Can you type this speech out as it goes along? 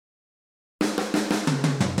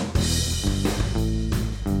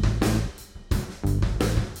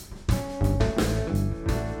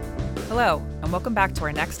Hello, and welcome back to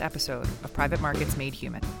our next episode of Private Markets Made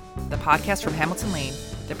Human, the podcast from Hamilton Lane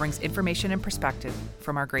that brings information and perspective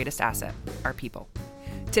from our greatest asset, our people.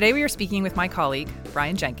 Today we are speaking with my colleague,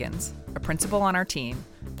 Bryan Jenkins, a principal on our team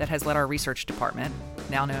that has led our research department,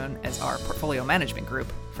 now known as our portfolio management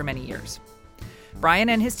group, for many years. Bryan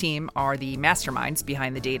and his team are the masterminds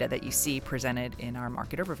behind the data that you see presented in our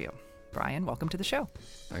market overview. Bryan, welcome to the show.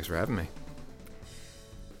 Thanks for having me.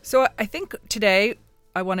 So I think today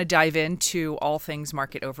I want to dive into all things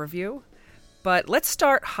market overview, but let's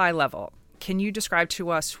start high level. Can you describe to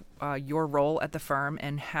us your role at the firm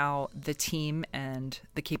and how the team and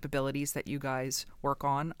the capabilities that you guys work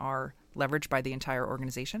on are leveraged by the entire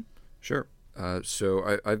organization? Sure.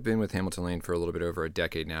 So I've been with Hamilton Lane for a little bit over a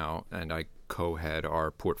decade now, and I co-head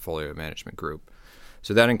our portfolio management group.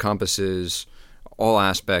 So that encompasses all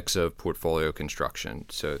aspects of portfolio construction.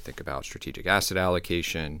 So think about strategic asset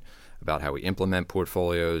allocation, about how we implement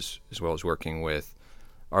portfolios, as well as working with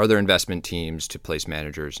our other investment teams to place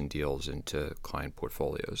managers and deals into client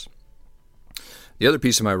portfolios. The other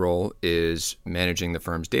piece of my role is managing the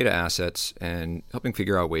firm's data assets and helping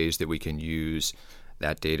figure out ways that we can use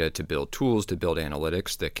that data to build tools, to build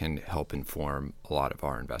analytics that can help inform a lot of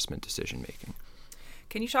our investment decision making.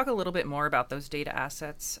 Can you talk a little bit more about those data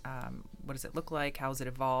assets? What does it look like? How has it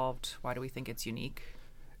evolved? Why do we think it's unique?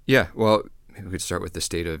 Yeah, well, maybe we could start with the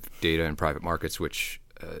state of data in private markets, which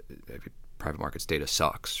private markets data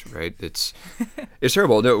sucks, right? It's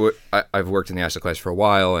terrible. No, I've worked in the asset class for a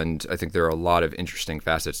while, and I think there are a lot of interesting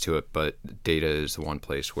facets to it, but data is the one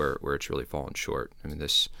place where it's really fallen short. I mean,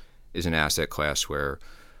 this is an asset class where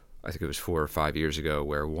I think it was 4 or 5 years ago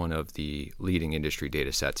where one of the leading industry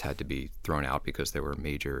data sets had to be thrown out because there were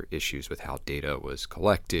major issues with how data was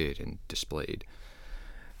collected and displayed.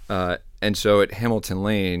 And so at Hamilton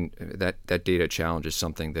Lane, that data challenge is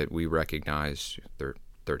something that we recognized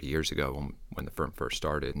 30 years ago when the firm first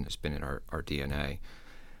started, and it's been in our DNA.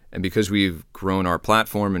 And because we've grown our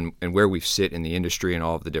platform and where we sit in the industry and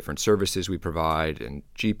all of the different services we provide and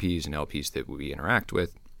GPs and LPs that we interact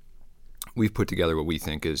with, we've put together what we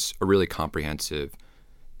think is a really comprehensive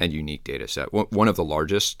and unique data set. One of the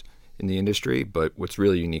largest in the industry, but what's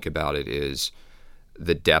really unique about it is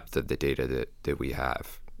the depth of the data that we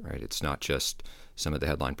have. Right? It's not just some of the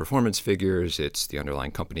headline performance figures, it's the underlying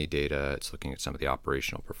company data, it's looking at some of the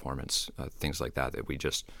operational performance, things like that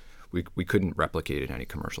we couldn't replicate in any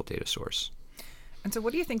commercial data source. And so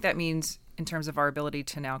what do you think that means in terms of our ability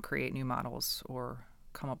to now create new models or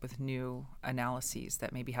come up with new analyses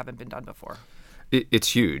that maybe haven't been done before?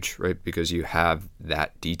 It's huge, right? Because you have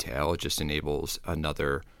that detail. It just enables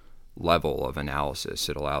another level of analysis.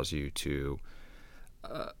 It allows you to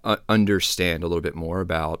understand a little bit more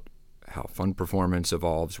about how fund performance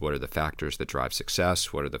evolves, what are the factors that drive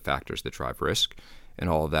success, what are the factors that drive risk, and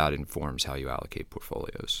all of that informs how you allocate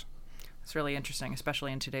portfolios. It's really interesting,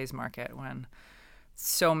 especially in today's market when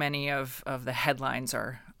so many of the headlines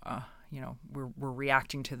are, we're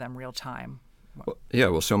reacting to them real time.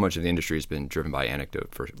 Well, so much of the industry has been driven by anecdote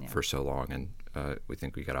for so long, and we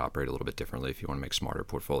think we got to operate a little bit differently if you want to make smarter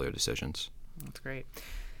portfolio decisions. That's great.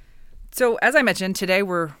 So as I mentioned, today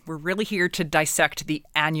we're really here to dissect the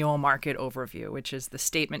annual market overview, which is the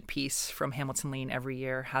statement piece from Hamilton Lane every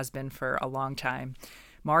year, has been for a long time.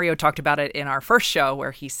 Mario talked about it in our first show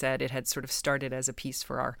where he said it had sort of started as a piece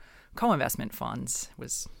for our co-investment funds. It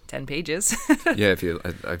was 10 pages. Yeah,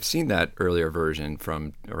 I've seen that earlier version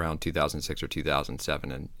from around 2006 or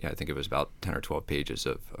 2007, and I think it was about 10 or 12 pages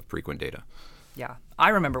of frequent data. Yeah, I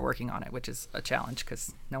remember working on it, which is a challenge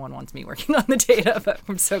because no one wants me working on the data, but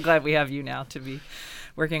I'm so glad we have you now to be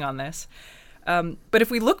working on this. But if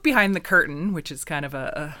we look behind the curtain, which is kind of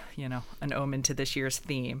an omen to this year's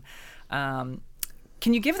theme, can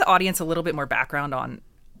you give the audience a little bit more background on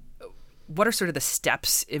what are sort of the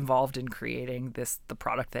steps involved in creating the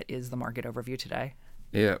product that is the market overview today?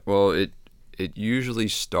 Yeah, well, it usually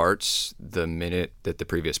starts the minute that the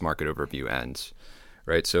previous market overview ends.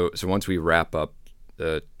 Right, so once we wrap up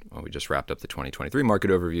we just wrapped up the 2023 market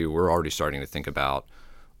overview, we're already starting to think about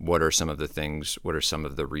what are some of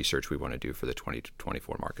the research we want to do for the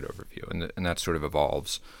 2024 market overview, and that sort of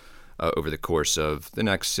evolves over the course of the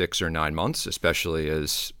next 6 or 9 months, especially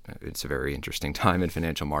as it's a very interesting time in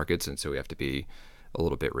financial markets, and so we have to be a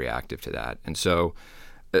little bit reactive to that. And so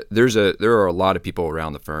there are a lot of people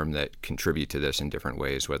around the firm that contribute to this in different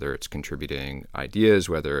ways, whether it's contributing ideas,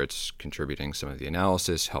 whether it's contributing some of the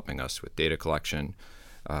analysis, helping us with data collection,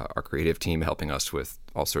 our creative team helping us with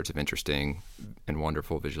all sorts of interesting and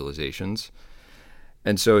wonderful visualizations.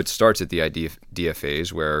 And so it starts at the idea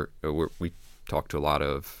phase where we talk to a lot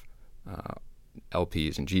of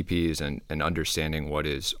LPs and GPs and understanding what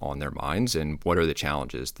is on their minds and what are the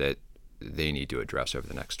challenges that they need to address over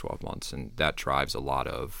the next 12 months. And that drives a lot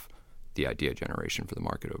of the idea generation for the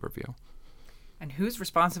market overview. And who's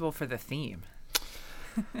responsible for the theme?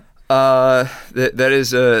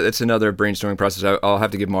 That's another brainstorming process. I'll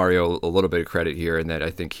have to give Mario a little bit of credit here in that I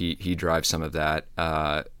think he drives some of that,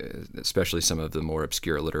 especially some of the more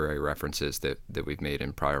obscure literary references that we've made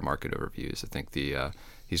in prior market overviews. I think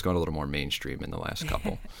he's gone a little more mainstream in the last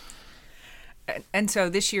couple. And so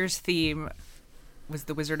this year's theme was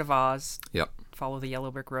The Wizard of Oz. Yep. Follow the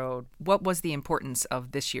Yellow Brick Road. What was the importance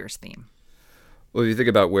of this year's theme? Well, if you think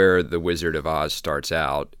about where The Wizard of Oz starts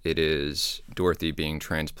out, it is Dorothy being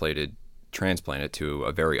transplanted to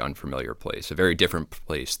a very unfamiliar place, a very different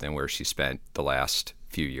place than where she spent the last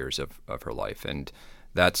few years of her life. And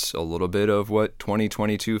that's a little bit of what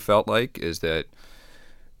 2022 felt like, is that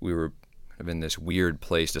we were kind of in this weird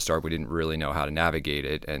place to start. We didn't really know how to navigate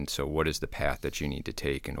it. And so what is the path that you need to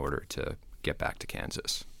take in order to get back to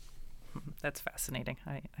Kansas? That's fascinating.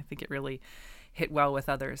 I think it really hit well with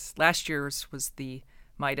others. Last year's was the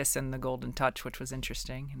Midas and the Golden Touch, which was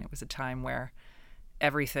interesting. And it was a time where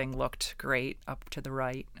everything looked great up to the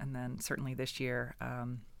right. And then certainly this year,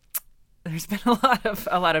 there's been a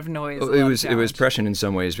lot of noise. Well, it was prescient in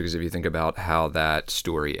some ways, because if you think about how that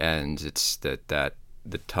story ends, it's that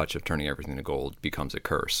the touch of turning everything to gold becomes a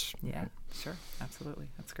curse. Yeah, sure. Absolutely.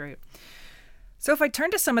 That's great. So if I turn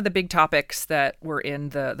to some of the big topics that were in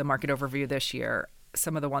the market overview this year,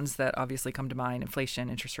 some of the ones that obviously come to mind: inflation,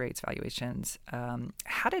 interest rates, valuations.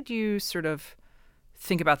 How did you sort of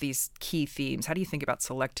think about these key themes? How do you think about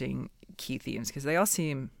selecting key themes? Because they all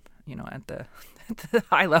seem, at the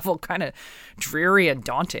high level, kind of dreary and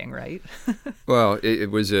daunting, right? Well, it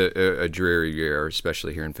was a dreary year,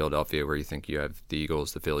 especially here in Philadelphia, where you think you have the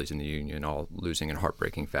Eagles, the Phillies, and the Union all losing in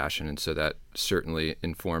heartbreaking fashion. And so that certainly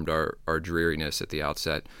informed our dreariness at the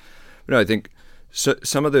outset. But no, I think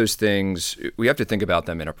some of those things, we have to think about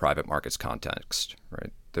them in a private markets context,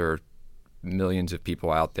 right? There are millions of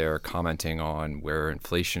people out there commenting on where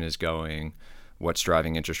inflation is going, what's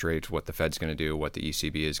driving interest rates, what the Fed's going to do, what the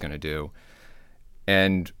ECB is going to do.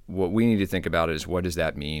 And what we need to think about is, what does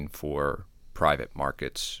that mean for private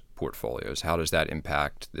markets portfolios? How does that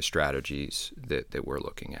impact the strategies that we're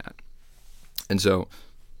looking at? And so,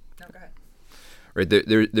 right,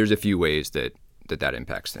 there's a few ways that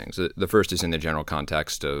impacts things. The first is in the general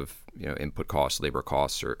context of, input costs, labor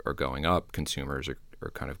costs are going up. Consumers are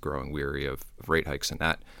kind of growing weary of rate hikes, and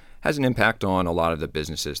that has an impact on a lot of the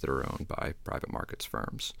businesses that are owned by private markets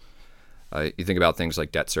firms. You think about things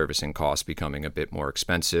like debt servicing costs becoming a bit more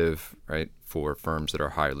expensive, right, for firms that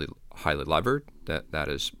are highly levered. That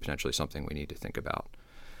is potentially something we need to think about.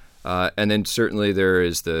 And then certainly there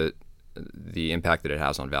is the impact that it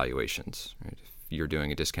has on valuations. Right? If you're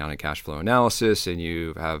doing a discounted cash flow analysis and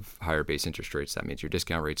you have higher base interest rates, that means your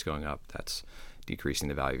discount rate's going up. That's decreasing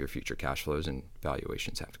the value of your future cash flows, and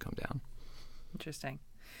valuations have to come down. Interesting.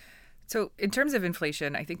 So in terms of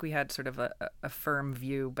inflation, I think we had sort of a firm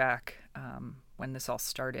view back when this all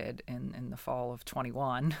started in the fall of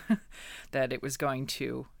 21 that it was going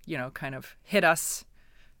to, kind of hit us,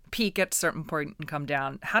 peak at a certain point and come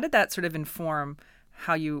down. How did that sort of inform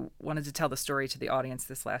how you wanted to tell the story to the audience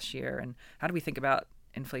this last year? And how do we think about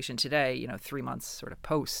inflation today, 3 months sort of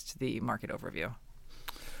post the market overview?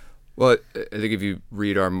 Well, I think if you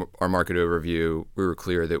read our market overview, we were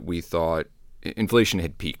clear that we thought inflation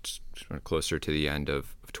had peaked closer to the end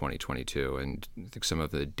of 2022. And I think some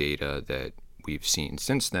of the data that we've seen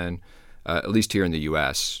since then, at least here in the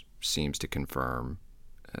U.S., seems to confirm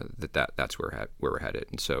that's where we're headed.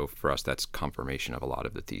 And so for us, that's confirmation of a lot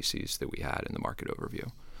of the theses that we had in the market overview.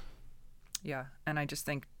 Yeah. And I just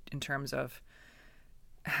think in terms of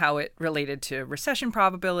how it related to recession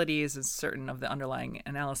probabilities and certain of the underlying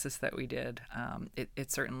analysis that we did,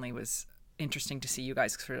 it certainly was interesting to see you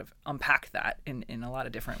guys sort of unpack that in a lot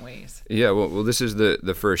of different ways. Yeah, well, this is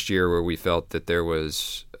the first year where we felt that there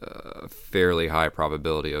was a fairly high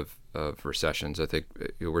probability of recessions. I think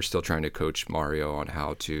we're still trying to coach Mario on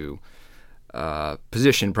how to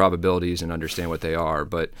position probabilities and understand what they are.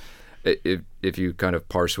 But if you kind of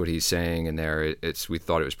parse what he's saying in there, we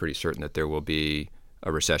thought it was pretty certain that there will be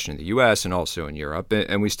a recession in the U.S. and also in Europe,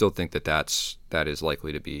 and we still think that is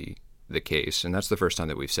likely to be the case. And that's the first time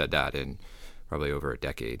that we've said that in probably over a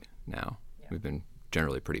decade now. Yeah. We've been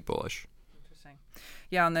generally pretty bullish. Interesting.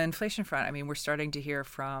 Yeah, on the inflation front, I mean, we're starting to hear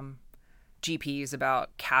from GPs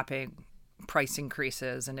about capping price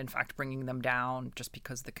increases and in fact bringing them down just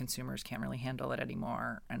because the consumers can't really handle it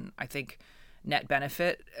anymore. And I think net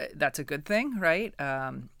benefit, that's a good thing, right?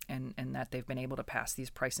 And that they've been able to pass these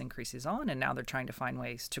price increases on, and now they're trying to find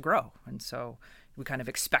ways to grow. And so we kind of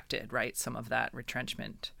expected, right, some of that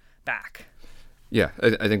retrenchment back. Yeah,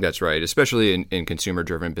 I think that's right, especially in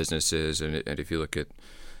consumer-driven businesses. And if you look at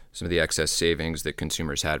some of the excess savings that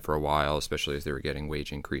consumers had for a while, especially as they were getting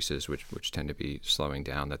wage increases, which tend to be slowing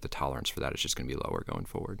down, that the tolerance for that is just going to be lower going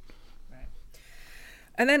forward. Right.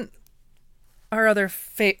 And then our other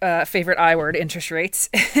favorite I word, interest rates,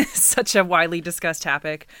 such a widely discussed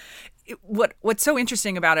topic. What's so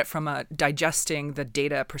interesting about it from a digesting the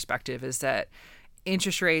data perspective is that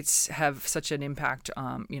interest rates have such an impact,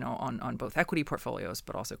 on both equity portfolios,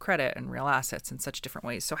 but also credit and real assets in such different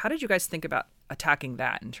ways. So how did you guys think about attacking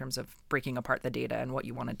that in terms of breaking apart the data and what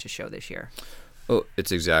you wanted to show this year? Well,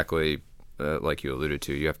 it's exactly like you alluded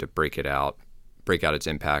to. You have to break out its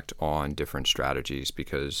impact on different strategies,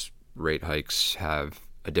 because rate hikes have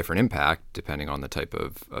a different impact depending on the type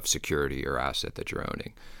of security or asset that you're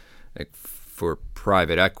owning. Like for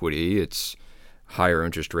private equity, it's higher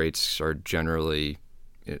interest rates are generally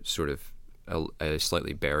sort of a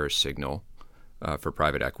slightly bearish signal for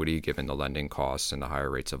private equity, given the lending costs and the higher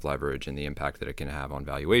rates of leverage and the impact that it can have on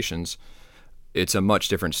valuations. It's a much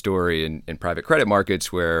different story in private credit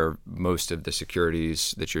markets, where most of the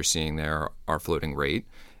securities that you're seeing there are floating rate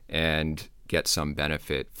and get some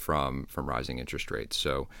benefit from rising interest rates.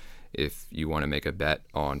 So if you want to make a bet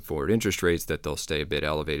on forward interest rates that they'll stay a bit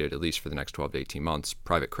elevated, at least for the next 12 to 18 months,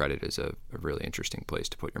 private credit is a really interesting place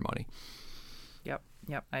to put your money.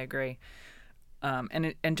 Yep, I agree.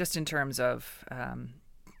 And just in terms of,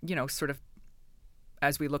 sort of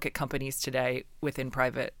as we look at companies today within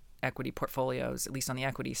private equity portfolios, at least on the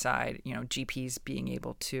equity side, GPs being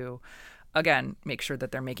able to, again, make sure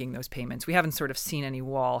that they're making those payments. We haven't sort of seen any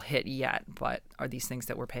wall hit yet, but are these things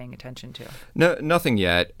that we're paying attention to? No, nothing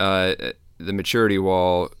yet. The maturity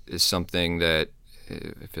wall is something that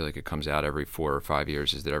I feel like it comes out every 4 or 5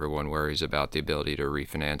 years, is that everyone worries about the ability to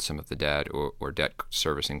refinance some of the debt or debt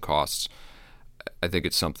servicing costs. I think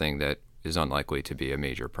it's something that is unlikely to be a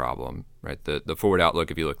major problem, right? The forward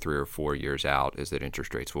outlook, if you look 3 or 4 years out, is that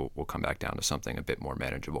interest rates will come back down to something a bit more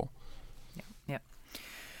manageable. Yeah.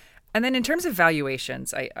 And then in terms of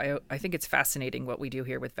valuations, I think it's fascinating what we do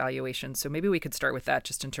here with valuations. So maybe we could start with that,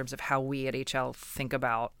 just in terms of how we at HL think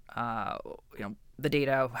about, the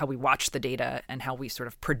data, how we watch the data, and how we sort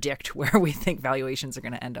of predict where we think valuations are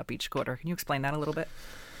going to end up each quarter. Can you explain that a little bit?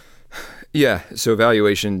 Yeah. So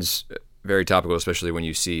valuations, very topical, especially when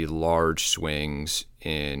you see large swings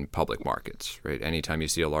in public markets, right? Anytime you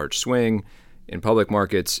see a large swing in public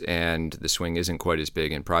markets and the swing isn't quite as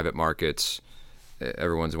big in private markets,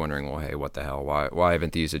 everyone's wondering, well, hey, what the hell? Why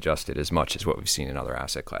haven't these adjusted as much as what we've seen in other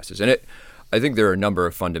asset classes? And I think there are a number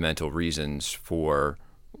of fundamental reasons for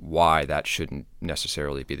why that shouldn't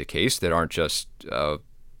necessarily be the case, that aren't just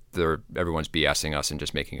everyone's BSing us and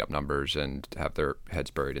just making up numbers and have their heads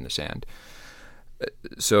buried in the sand.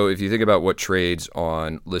 So if you think about what trades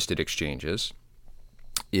on listed exchanges,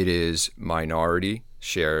 it is minority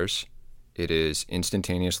shares, it is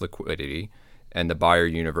instantaneous liquidity, and the buyer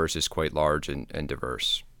universe is quite large and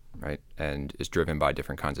diverse, right? And is driven by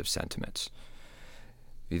different kinds of sentiments.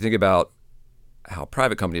 If you think about how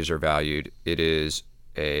private companies are valued, it is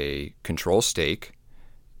a control stake,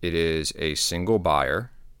 it is a single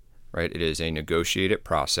buyer, right? It is a negotiated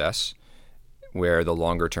process where the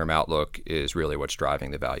longer term outlook is really what's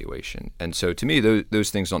driving the valuation. And so to me, those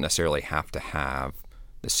things don't necessarily have to have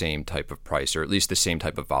the same type of price, or at least the same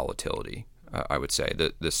type of volatility, I would say.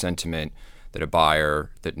 The sentiment that a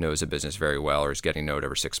buyer that knows a business very well or is getting to know it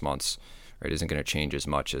over 6 months, right, isn't going to change as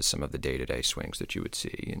much as some of the day-to-day swings that you would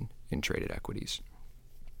see in traded equities.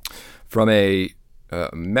 From a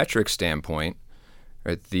metric standpoint,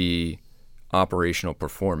 right, the operational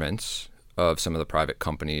performance of some of the private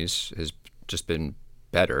companies has just been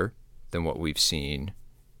better than what we've seen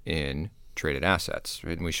in traded assets,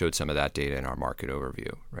 right? And we showed some of that data in our market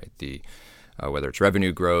overview, right? Whether it's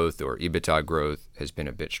revenue growth or EBITDA growth has been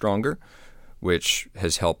a bit stronger, which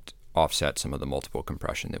has helped offset some of the multiple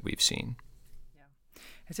compression that we've seen. Yeah,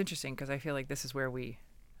 it's interesting because I feel like this is where we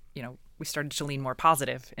started to lean more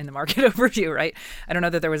positive in the market overview, right? I don't know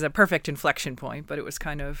that there was a perfect inflection point, but it was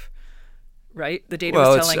kind of, right? The data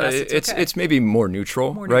was telling us it's okay. It's maybe more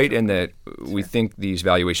neutral, right? In that we think these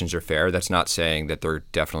valuations are fair. That's not saying that they're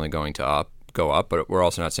definitely going to go up, but we're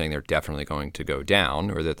also not saying they're definitely going to go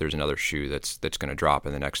down, or that there's another shoe that's going to drop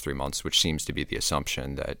in the next 3 months, which seems to be the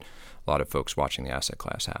assumption that a lot of folks watching the asset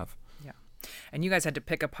class have. Yeah. And you guys had to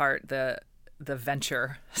pick apart the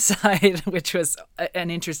venture side, which was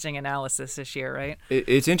an interesting analysis this year, right?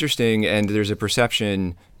 It's interesting, and there's a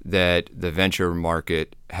perception that the venture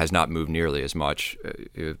market has not moved nearly as much.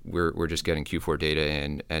 We're just getting Q4 data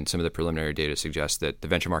in, and some of the preliminary data suggests that the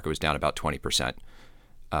venture market was down about 20%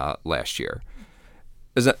 last year.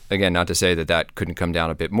 Again, not to say that couldn't come down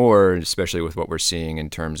a bit more, especially with what we're seeing in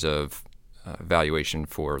terms of valuation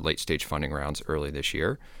for late-stage funding rounds early this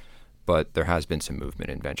year. But there has been some movement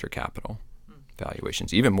in venture capital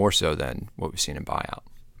valuations, even more so than what we've seen in buyout.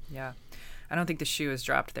 Yeah. I don't think the shoe has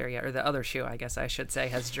dropped there yet, or the other shoe, I guess I should say,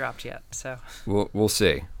 has dropped yet. So we'll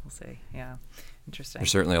see. We'll see. Yeah. Interesting.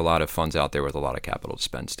 There's certainly a lot of funds out there with a lot of capital to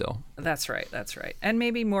spend still. That's right. And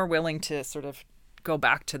maybe more willing to sort of go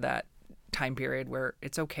back to that time period where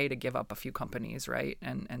it's okay to give up a few companies, right?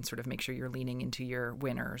 And sort of make sure you're leaning into your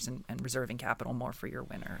winners and reserving capital more for your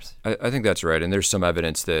winners. I think that's right. And there's some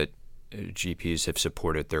evidence that GPs have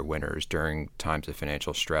supported their winners during times of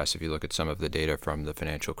financial stress. If you look at some of the data from the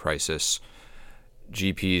financial crisis,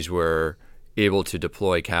 GPs were able to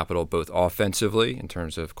deploy capital both offensively in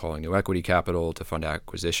terms of calling new equity capital to fund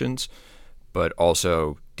acquisitions, but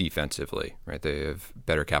also defensively, right? They have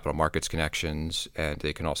better capital markets connections, and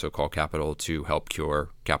they can also call capital to help cure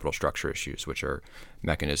capital structure issues, which are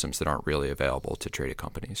mechanisms that aren't really available to traded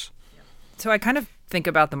companies. So I kind of think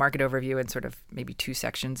about the market overview in sort of maybe two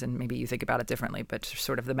sections, and maybe you think about it differently, but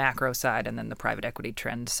sort of the macro side and then the private equity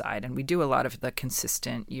trend side. And we do a lot of the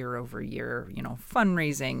consistent year over year,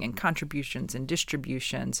 fundraising and contributions and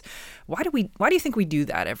distributions. Why do you think we do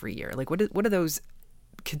that every year? Like what do those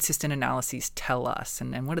consistent analyses tell us,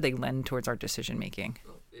 and what do they lend towards our decision making?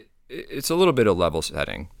 It's a little bit of level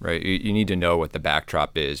setting, right? You need to know what the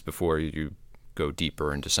backdrop is before you go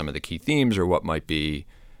deeper into some of the key themes or what might be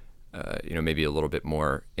maybe a little bit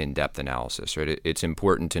more in-depth analysis, right? It's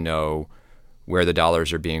important to know where the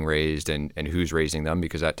dollars are being raised and who's raising them,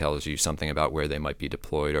 because that tells you something about where they might be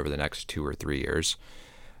deployed over the next 2 or 3 years.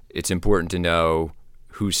 It's important to know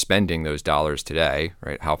who's spending those dollars today,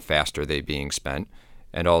 right? How fast are they being spent?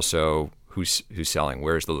 And also who's selling?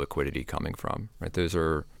 Where's the liquidity coming from, right? Those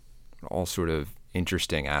are all sort of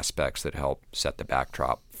interesting aspects that help set the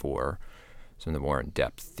backdrop for some of the more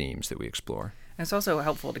in-depth themes that we explore. And it's also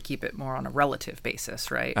helpful to keep it more on a relative basis,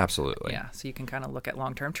 right? Absolutely. Yeah. So you can kind of look at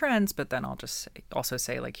long-term trends, but then I'll just also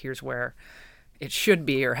say, like, here's where it should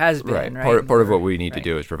be or has been, right? Part of what we need to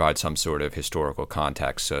do is provide some sort of historical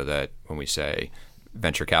context so that when we say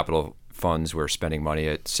venture capital funds were spending money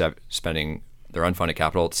at spending their unfunded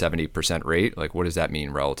capital at 70% rate, like what does that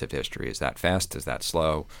mean relative to history? Is that fast? Is that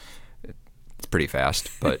slow? It's pretty fast,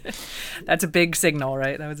 but that's a big signal,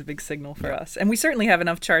 right? That was a big signal for us. And we certainly have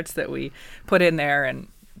enough charts that we put in there, and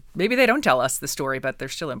maybe they don't tell us the story, but they're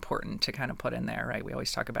still important to kind of put in there, right? We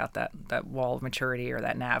always talk about that wall of maturity or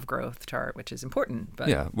that NAV growth chart, which is important. But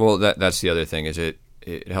yeah, well, that's the other thing is it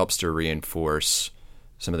helps to reinforce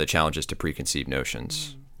some of the challenges to preconceived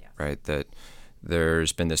notions, right? That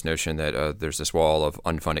there's been this notion that there's this wall of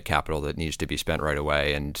unfunded capital that needs to be spent right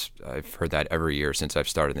away. And I've heard that every year since I've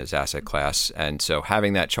started in this asset class. And so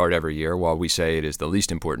having that chart every year, while we say it is the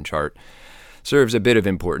least important chart, serves a bit of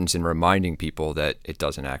importance in reminding people that it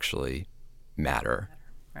doesn't actually matter.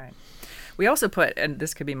 Right. We also put, and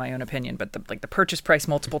this could be my own opinion, but the purchase price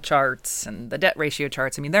multiple charts and the debt ratio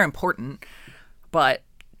charts, I mean, they're important, but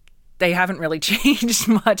they haven't really changed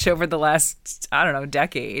much over the last,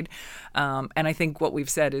 decade. And I think what we've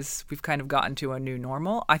said is we've kind of gotten to a new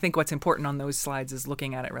normal. I think what's important on those slides is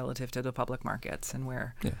looking at it relative to the public markets and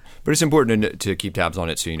where. Yeah. But it's important to keep tabs on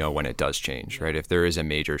it so you know when it does change, right? If there is a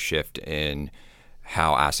major shift in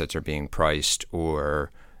how assets are being priced or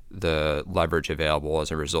the leverage available as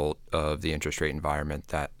a result of the interest rate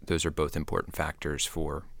environment, those are both important factors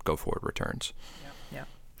for go-forward returns. Yeah.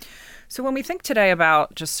 So when we think today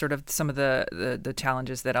about just sort of some of the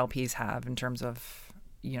challenges that LPs have in terms of,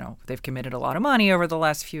 they've committed a lot of money over the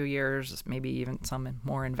last few years, maybe even some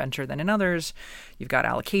more in venture than in others. You've got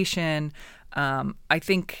allocation. I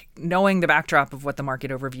think knowing the backdrop of what the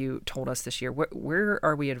market overview told us this year, where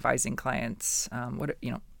are we advising clients?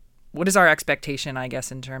 What is our expectation, I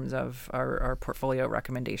guess, in terms of our portfolio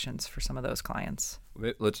recommendations for some of those clients?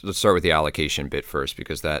 Let's start with the allocation bit first,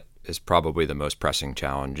 because that is probably the most pressing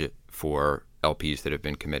challenge for LPs that have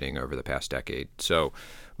been committing over the past decade. So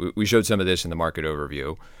we showed some of this in the market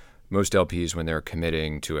overview. Most LPs, when they're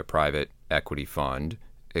committing to a private equity fund,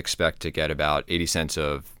 expect to get about 80 cents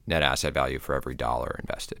of net asset value for every dollar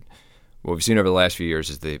invested. What we've seen over the last few years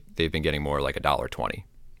is they've been getting more like $1.20.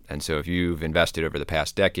 And so if you've invested over the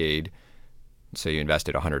past decade, say you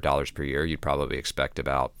invested $100 per year, you'd probably expect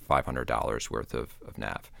about $500 worth of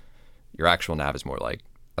NAV. Your actual NAV is more like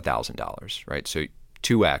 $1,000, right? So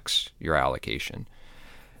 2x your allocation.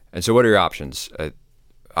 And so what are your options?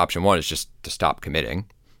 Option one is just to stop committing,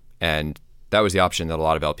 And that was the option that a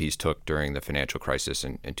lot of LPs took during the financial crisis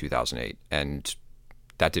in 2008. And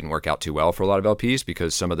that didn't work out too well for a lot of LPs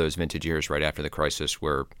because some of those vintage years right after the crisis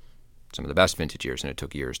were some of the best vintage years, and it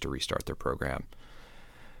took years to restart their program.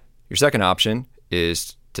 Your second option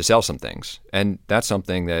is to sell some things. And that's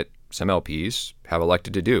something that some LPs have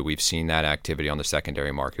elected to do. We've seen that activity on the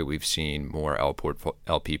secondary market. We've seen more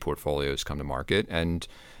LP portfolios come to market. And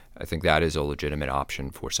I think that is a legitimate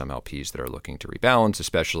option for some LPs that are looking to rebalance,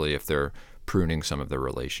 especially if they're pruning some of their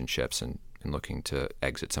relationships and looking to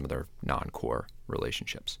exit some of their non-core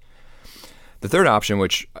relationships. The third option,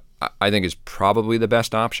 which I think is probably the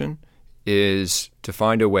best option, is to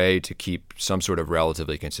find a way to keep some sort of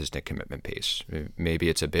relatively consistent commitment pace. Maybe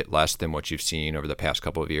it's a bit less than what you've seen over the past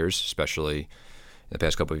couple of years, especially in the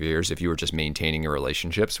past couple of years. If you were just maintaining your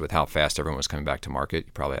relationships with how fast everyone was coming back to market,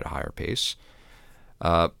 you probably had a higher pace.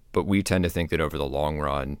 But we tend to think that over the long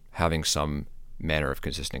run, having some manner of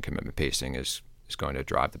consistent commitment pacing is going to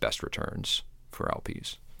drive the best returns for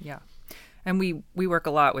LPs. Yeah. And we work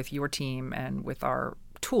a lot with your team and with our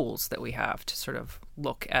tools that we have to sort of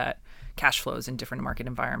look at cash flows in different market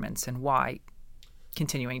environments and why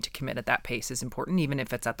continuing to commit at that pace is important, even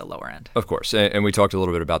if it's at the lower end. Of course. And we talked a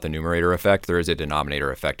little bit about the numerator effect. There is a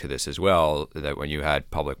denominator effect to this as well, that when you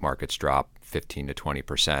had public markets drop 15 to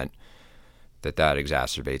 20%, that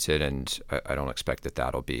exacerbates it. And I don't expect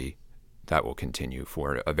that will continue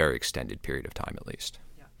for a very extended period of time at least.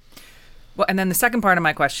 Well, and then the second part of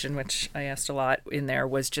my question, which I asked a lot in there,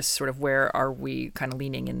 was just sort of where are we kind of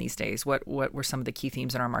leaning in these days? What were some of the key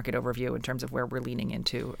themes in our market overview in terms of where we're leaning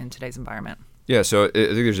into in today's environment? Yeah, so I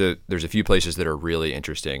think there's a few places that are really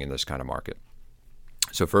interesting in this kind of market.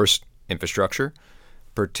 So first, infrastructure,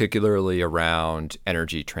 particularly around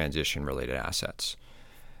energy transition related assets.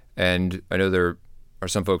 And I know there are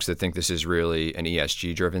some folks that think this is really an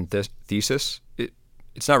ESG driven thesis.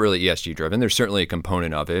 It's not really ESG driven. There's certainly a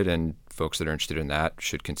component of it, and folks that are interested in that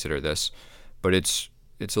should consider this. But it's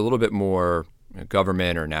a little bit more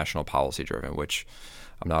government or national policy driven, which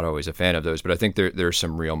I'm not always a fan of those. But I think there's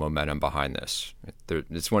some real momentum behind this.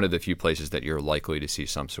 It's one of the few places that you're likely to see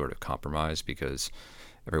some sort of compromise because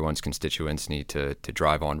everyone's constituents need to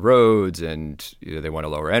drive on roads, and they want a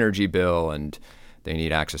lower energy bill, and they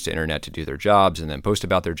need access to internet to do their jobs, and then post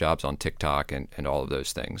about their jobs on TikTok and all of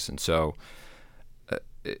those things. And so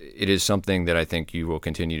it is something that I think you will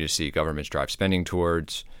continue to see governments drive spending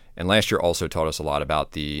towards. And last year also taught us a lot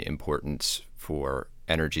about the importance for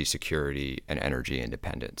energy security and energy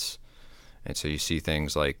independence. And so you see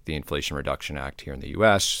things like the Inflation Reduction Act here in the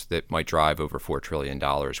U.S. that might drive over $4 trillion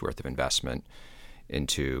worth of investment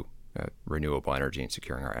into renewable energy and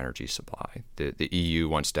securing our energy supply. The EU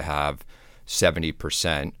wants to have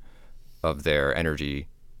 70% of their energy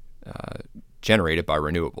generated by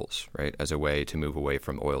renewables, right, as a way to move away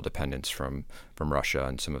from oil dependence from Russia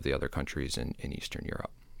and some of the other countries in Eastern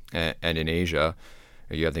Europe. And in Asia,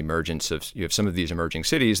 you have some of these emerging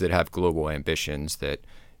cities that have global ambitions that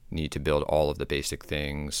need to build all of the basic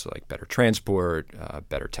things like better transport,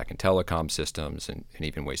 better tech and telecom systems, and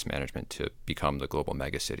even waste management to become the global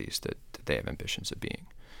megacities that they have ambitions of being.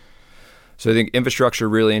 So I think infrastructure,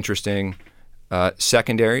 really interesting.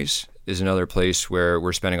 Secondaries is another place where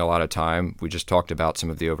we're spending a lot of time. We just talked about some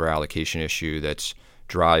of the overallocation issue that's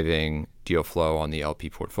driving deal flow on the LP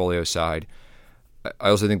portfolio side. I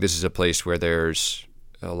also think this is a place where there's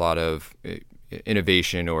a lot of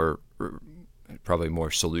innovation or probably more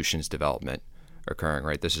solutions development occurring,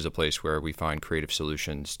 right? This is a place where we find creative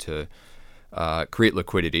solutions to create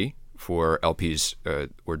liquidity for LPs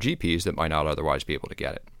or GPs that might not otherwise be able to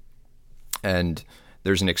get it. And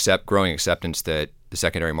there's an growing acceptance that the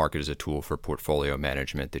secondary market is a tool for portfolio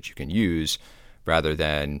management that you can use rather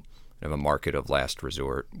than a market of last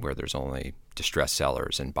resort where there's only distressed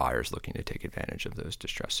sellers and buyers looking to take advantage of those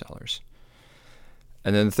distressed sellers.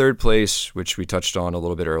 And then the third place, which we touched on a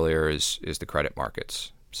little bit earlier, is the credit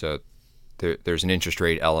markets. So there's an interest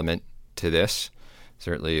rate element to this.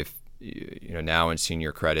 Certainly, if now in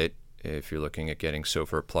senior credit, if you're looking at getting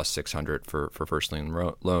SOFR plus 600 for first lien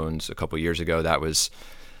loans, a couple of years ago that was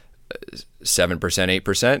 7%,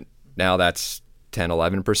 8%. Now that's 10,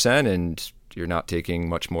 11%, and you're not taking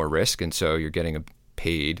much more risk, and so you're getting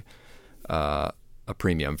paid a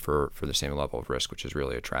premium for the same level of risk, which is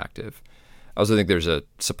really attractive. I also think there's a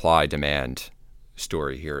supply-demand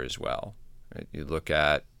story here as well. Right? You look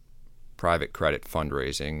at private credit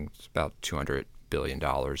fundraising; it's about $200 billion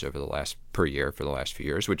per year for the last few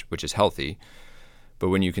years, which is healthy. But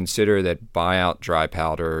when you consider that buyout dry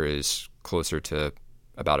powder is closer to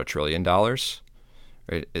about $1 trillion,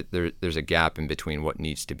 right, there's a gap in between what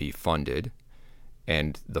needs to be funded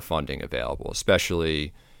and the funding available,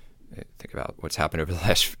 especially think about what's happened over the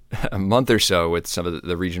last month or so with some of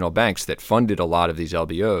the regional banks that funded a lot of these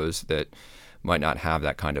LBOs that might not have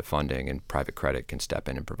that kind of funding, and private credit can step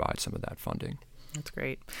in and provide some of that funding. That's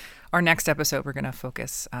great. Our next episode, we're going to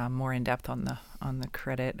focus more in depth on the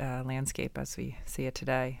credit landscape as we see it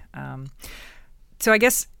today. So I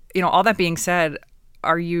guess, all that being said,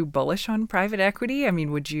 are you bullish on private equity? I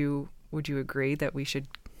mean, would you agree that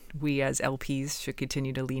we as LPs should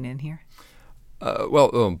continue to lean in here?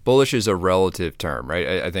 Bullish is a relative term,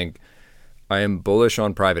 right? I think I am bullish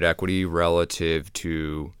on private equity relative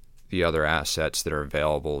to the other assets that are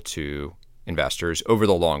available to investors over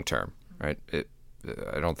the long term, right?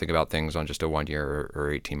 I don't think about things on just a 1 year or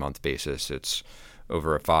 18-month basis. It's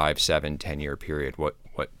over a 5, 7, 10-year period what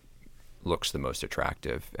looks the most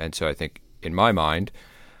attractive. And so I think in my mind,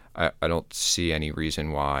 I don't see any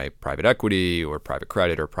reason why private equity or private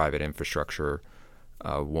credit or private infrastructure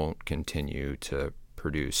won't continue to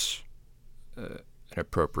produce an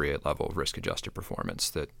appropriate level of risk-adjusted performance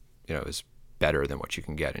that is better than what you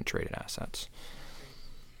can get in traded assets.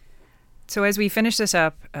 So as we finish this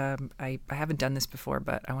up, I haven't done this before,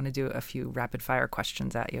 but I want to do a few rapid-fire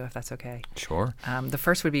questions at you, if that's okay. Sure. The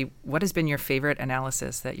first would be, what has been your favorite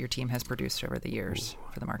analysis that your team has produced over the years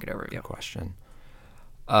for the market overview? Good question.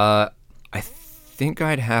 I think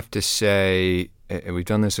I'd have to say, and we've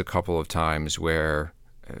done this a couple of times, where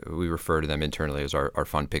we refer to them internally as our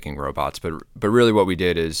fund picking robots, but really what we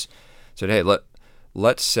did is said, hey,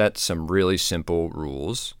 let's set some really simple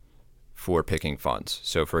rules for picking funds.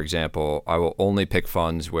 So for example, I will only pick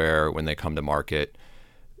funds where when they come to market,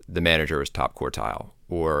 the manager is top quartile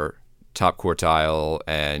or top quartile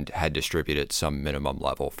and had distributed some minimum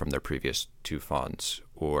level from their previous 2 funds,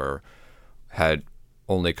 or had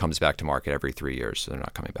only comes back to market every 3 years, so they're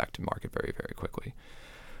not coming back to market very, very quickly.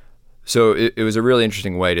 So it was a really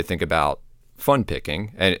interesting way to think about fund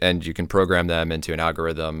picking, and you can program them into an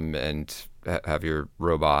algorithm and have your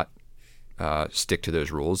robot stick to those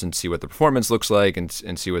rules and see what the performance looks like and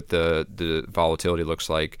see what the volatility looks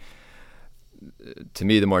like. To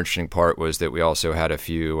me, the more interesting part was that we also had a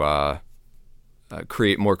few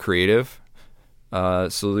more creative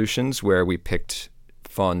solutions where we picked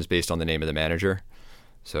funds based on the name of the manager.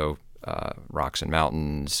 So Rocks and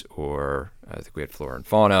Mountains, or I think we had Flora and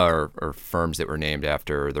Fauna, or firms that were named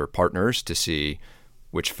after their partners to see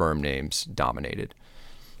which firm names dominated.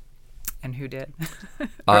 And who did?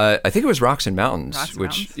 I think it was Rocks and Mountains.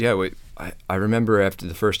 Mountains? I remember after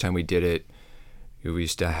the first time we did it, we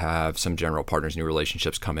used to have some general partners, new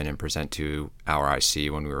relationships, come in and present to our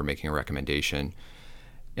IC when we were making a recommendation.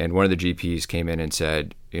 And one of the GPs came in and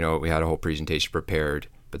said, we had a whole presentation prepared,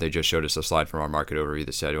 but they just showed us a slide from our market overview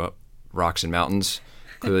that said, well, Rocks and Mountains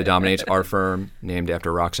clearly dominates. Our firm, named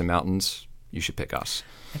after Rocks and Mountains, you should pick us.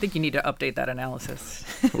 I think you need to update that analysis.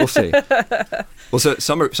 We'll see. Well, so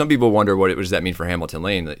some people wonder what does that mean for Hamilton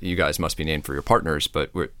Lane, that you guys must be named for your partners,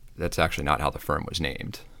 but that's actually not how the firm was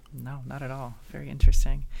named. No, not at all. Very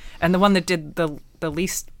interesting. And the one that did the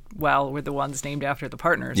least well were the ones named after the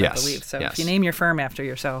partners, yes, I believe. So yes. If you name your firm after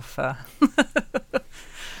yourself,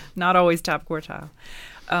 not always top quartile.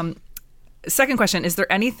 Second question, is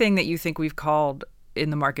there anything that you think we've called in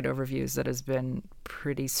the market overviews that has been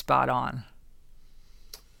pretty spot on?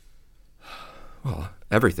 Well,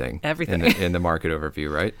 everything. In the market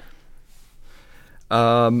overview, right?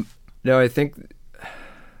 No, I think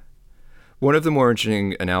one of the more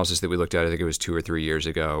interesting analysis that we looked at, I think it was 2 or 3 years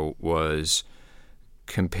ago, was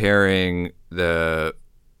comparing the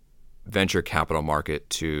venture capital market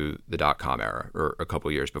to the dot-com era, or a couple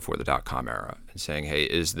of years before the dot-com era, and saying, hey,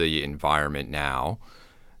 is the environment now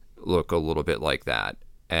look a little bit like that?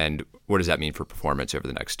 And what does that mean for performance over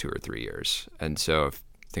the next 2 or 3 years? And so if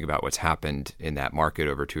think about what's happened in that market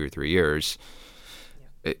over 2 or 3 years,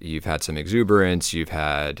 you've had some exuberance, you've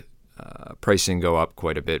had pricing go up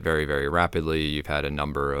quite a bit very, very rapidly, you've had a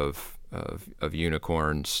number of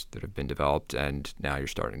unicorns that have been developed, and now you're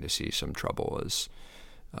starting to see some trouble as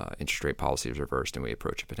interest rate policy is reversed and we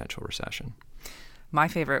approach a potential recession. My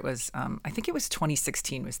favorite was, I think it was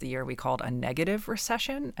 2016 was the year we called a negative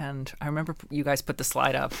recession. And I remember you guys put the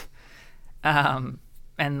slide up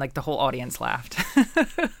and like the whole audience laughed.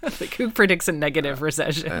 Like, who predicts a negative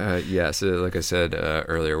recession? Yes. Like I said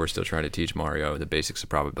earlier, we're still trying to teach Mario the basics of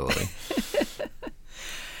probability.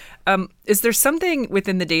 Is there something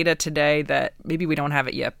within the data today that maybe we don't have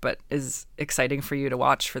it yet, but is exciting for you to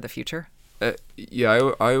watch for the future?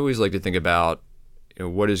 I always like to think about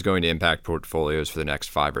what is going to impact portfolios for the next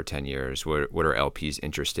 5 or 10 years. What are LPs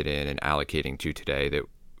interested in and allocating to today that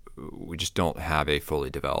we just don't have a fully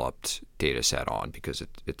developed data set on because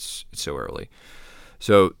it's so early.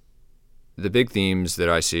 So the big themes that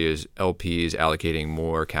I see is LPs allocating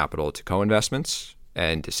more capital to co-investments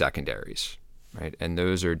and to secondaries, right? And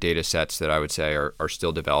those are data sets that I would say are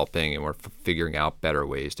still developing, and we're figuring out better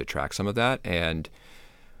ways to track some of that and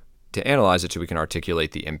to analyze it so we can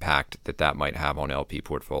articulate the impact that might have on LP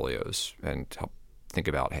portfolios and help think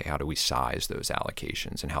about, hey, how do we size those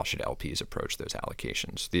allocations and how should LPs approach those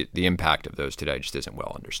allocations? The impact of those today just isn't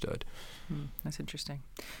well understood. That's interesting.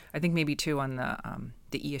 I think maybe too on the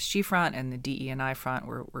ESG front and the DE&I front,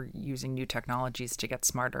 we're using new technologies to get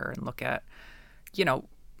smarter and look at,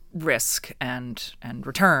 risk and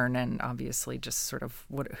return, and obviously just sort of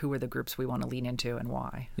who are the groups we want to lean into and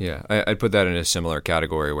why. Yeah, I'd put that in a similar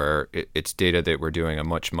category where it's data that we're doing a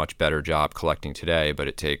much, much better job collecting today, but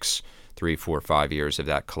it takes 3, 4, 5 years of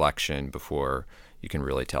that collection before you can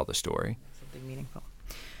really tell the story. Something meaningful.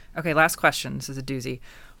 Okay, last question. This is a doozy.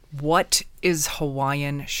 What is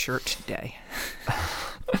Hawaiian Shirt Day?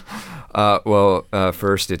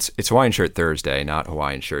 First, it's Hawaiian Shirt Thursday, not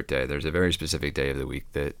Hawaiian Shirt Day. There's a very specific day of the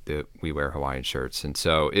week that we wear Hawaiian shirts. And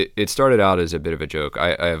so it started out as a bit of a joke.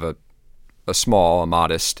 I have a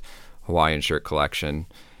modest Hawaiian shirt collection.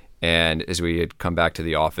 And as we had come back to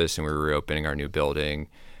the office and we were reopening our new building,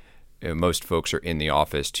 most folks are in the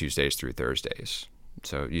office Tuesdays through Thursdays.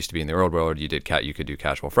 So it used to be in the old world, you could do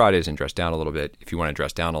casual Fridays and dress down a little bit. If you want to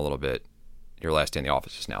dress down a little bit, your last day in the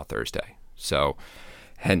office is now Thursday. So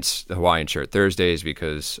hence the Hawaiian Shirt Thursdays,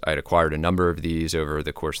 because I had acquired a number of these over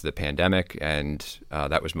the course of the pandemic, and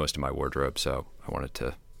that was most of my wardrobe. So I wanted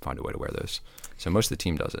to find a way to wear those. So most of the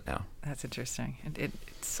team does it now. That's interesting.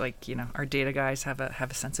 It's like, our data guys have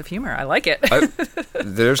a sense of humor. I like it.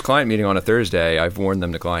 There's client meeting on a Thursday. I've worn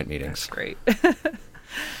them to client meetings. That's great.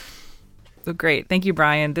 So great. Thank you,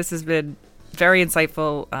 Bryan. This has been very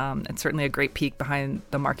insightful and certainly a great peek behind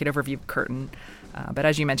the market overview curtain. But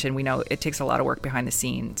as you mentioned, we know it takes a lot of work behind the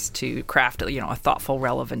scenes to craft, a thoughtful,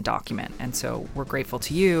 relevant document. And so we're grateful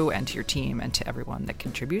to you and to your team and to everyone that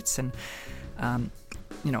contributes. And,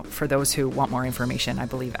 for those who want more information, I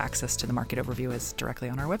believe access to the market overview is directly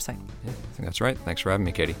on our website. Yeah, I think that's right. Thanks for having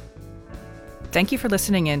me, Katie. Thank you for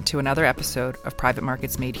listening in to another episode of Private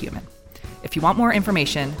Markets Made Human. If you want more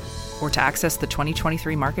information or to access the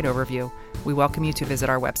 2023 market overview, we welcome you to visit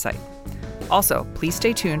our website. Also, please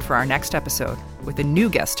stay tuned for our next episode with a new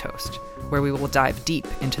guest host, where we will dive deep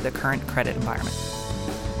into the current credit environment.